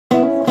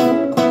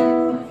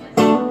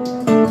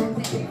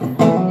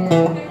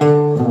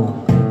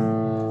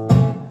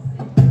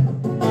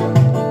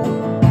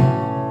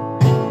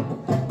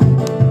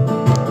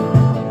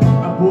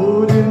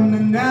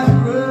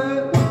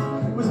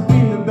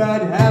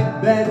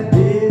that bad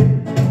bed.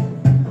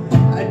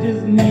 I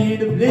just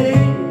need a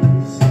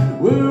place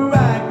where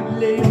I could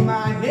lay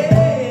my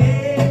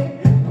head.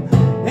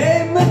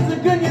 Hey, mister,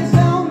 can you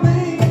tell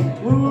me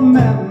where a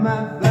man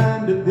might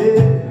find a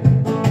bed?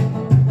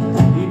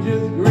 He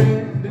just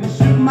grinned and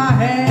shook my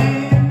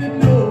hand,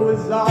 and that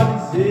was all he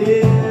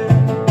said.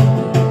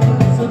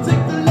 So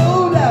take the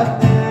load out,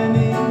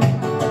 Danny.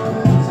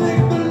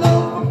 Take the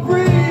load for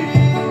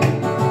free.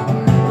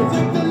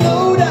 Take the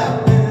load out,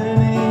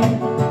 Danny.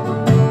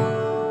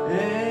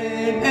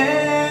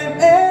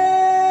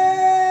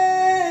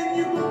 And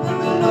you can put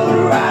the load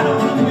right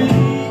on me.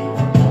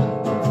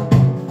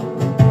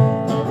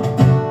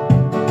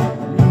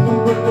 You can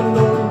put the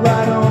load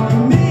right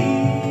on me.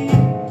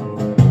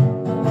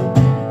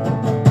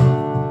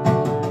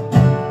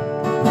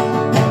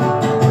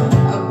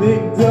 I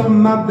picked up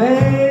my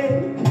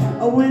bag,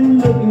 I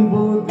went looking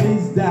for a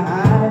place to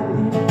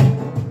hide.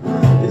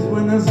 It's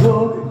when I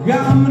saw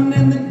Carmen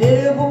and the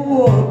devil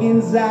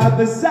walking side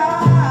by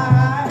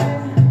side.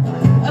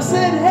 I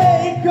said,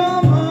 hey,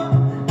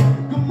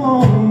 come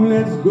on,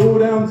 let's go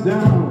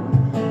downtown.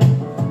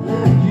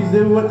 She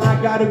said, well, I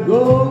gotta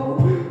go,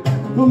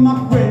 but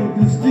my friend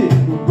can stick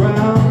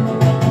around.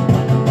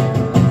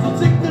 So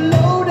take the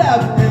load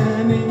out,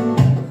 Danny.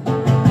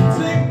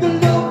 Take the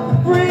load for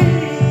free.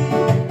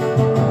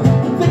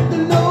 Take the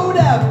load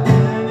out,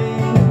 Danny.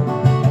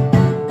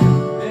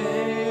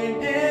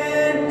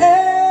 And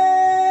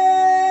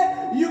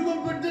you can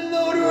put the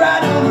load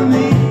right on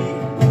me.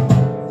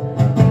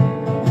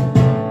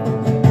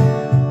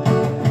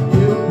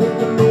 You put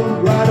the load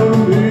right on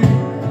me.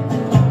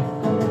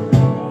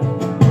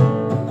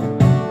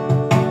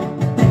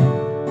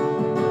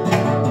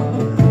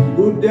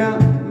 Go down,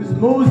 Miss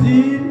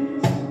Moses,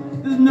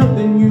 there's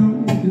nothing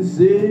you can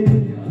say.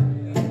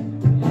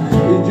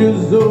 It's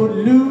just old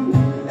Luke,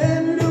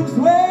 and Luke's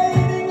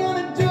waiting on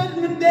a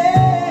judgment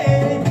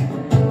day.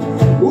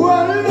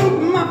 Well,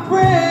 Luke, my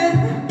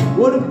friend,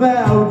 what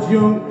about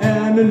young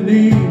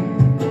Annalie?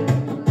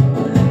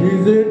 He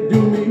said,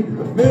 do me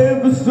a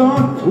favor,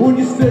 son, won't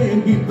you stay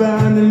and keep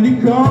Annalie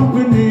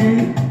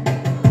company?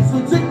 So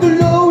take the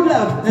load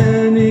out,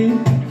 Annie.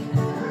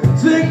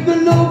 Take the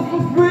load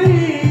for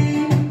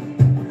free.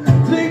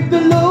 Take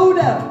the load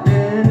out,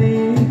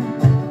 Annie.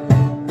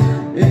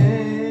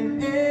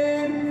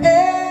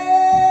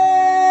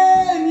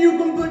 And you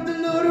can put the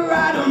load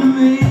right on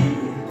me.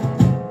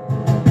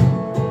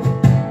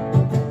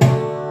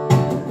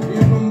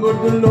 You can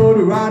put the load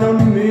right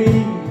on me.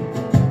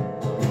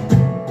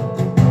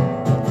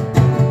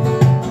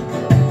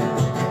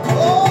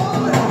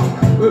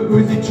 Oh, but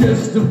was he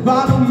just to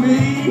follow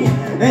me?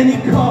 And he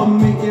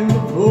called me in the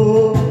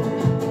hole.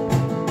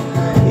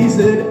 He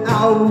said,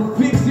 I will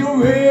fix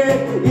your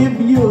head if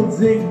you'll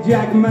take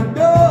Jack my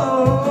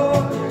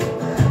dog.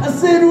 I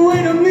said,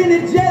 wait a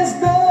minute,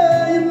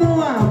 Chester, you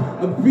know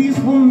I'm a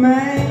peaceful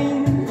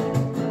man.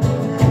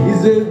 He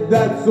said,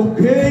 that's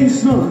okay,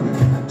 son,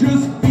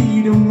 just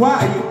feed him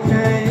while you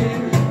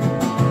can.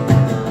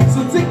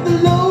 So take the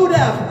load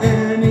out,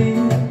 Annie.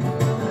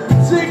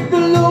 Take the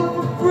load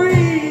for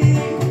free.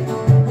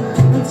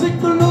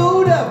 Take the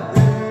load out,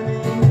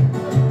 Annie.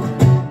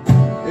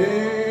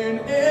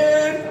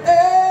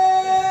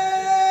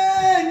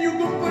 And you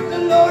can put the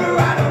load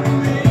right on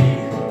me.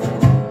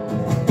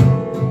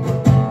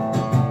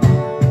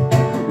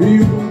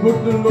 You can put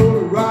the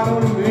load right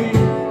on me.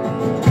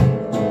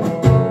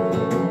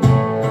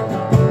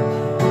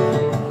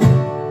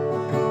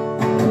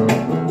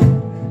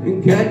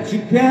 And catch a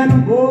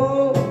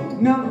cannonball,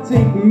 now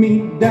take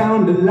me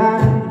down the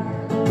line.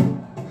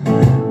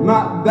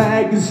 My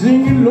bag is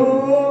singing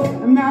low,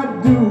 and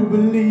I do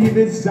believe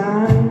it's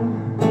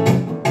time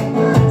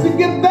to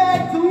get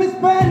back to Miss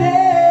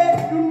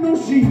Penny. You know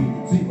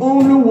she's the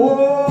only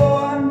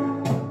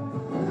one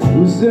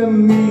who sent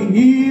me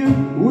here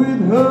with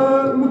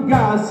her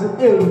regards to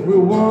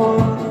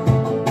everyone.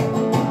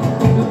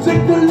 So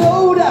take the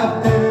load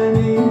out,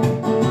 Annie.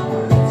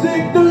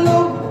 Take the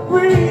load for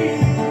free.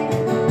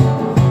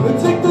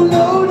 Take the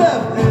load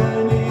out,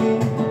 Annie.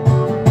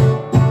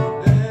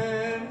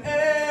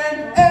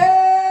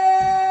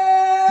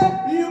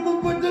 And you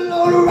can put the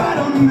load right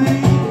on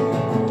me.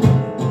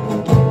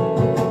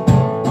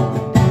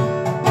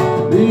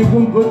 You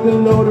can put the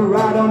load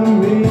right on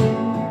me.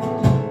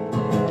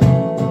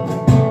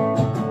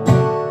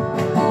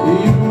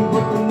 You can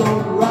put the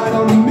load right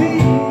on me.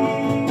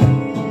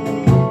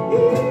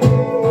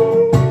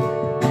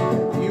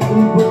 You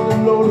can put the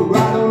load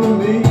right on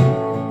me.